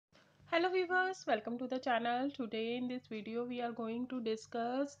Hello viewers, welcome to the channel. Today in this video we are going to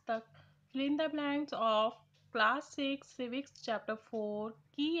discuss the fill in the blanks of class 6 civics chapter 4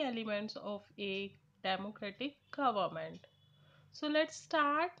 key elements of a democratic government. So let's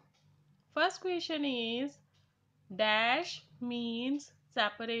start. First question is dash means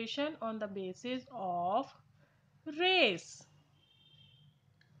separation on the basis of race.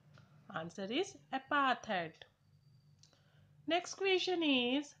 Answer is apartheid. Next question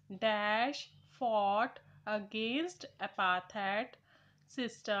is dash fought against apartheid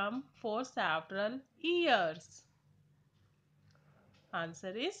system for several years.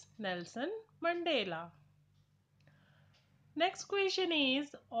 Answer is Nelson Mandela. Next question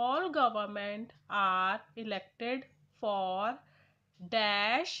is all government are elected for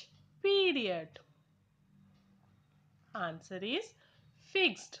dash period. Answer is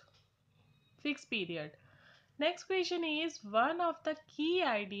fixed period. Next question is one of the key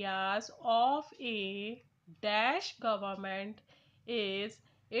ideas of a dash government is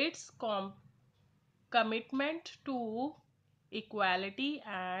its commitment to equality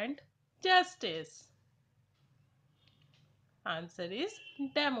and justice. Answer is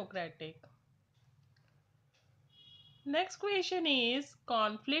democratic. Next question is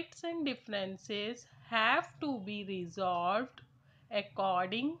conflicts and differences have to be resolved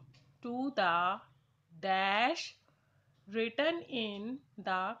according to the dash written in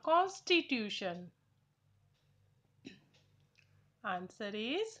the Constitution. Answer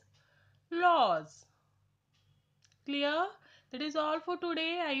is laws. Clear? That is all for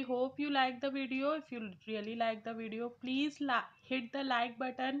today. I hope you like the video. If you really like the video, please hit the like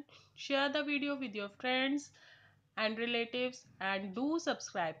button, share the video with your friends and relatives, and do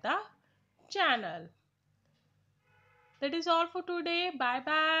subscribe the channel. That is all for today. Bye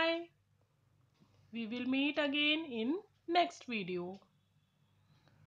bye. We will meet again in next video.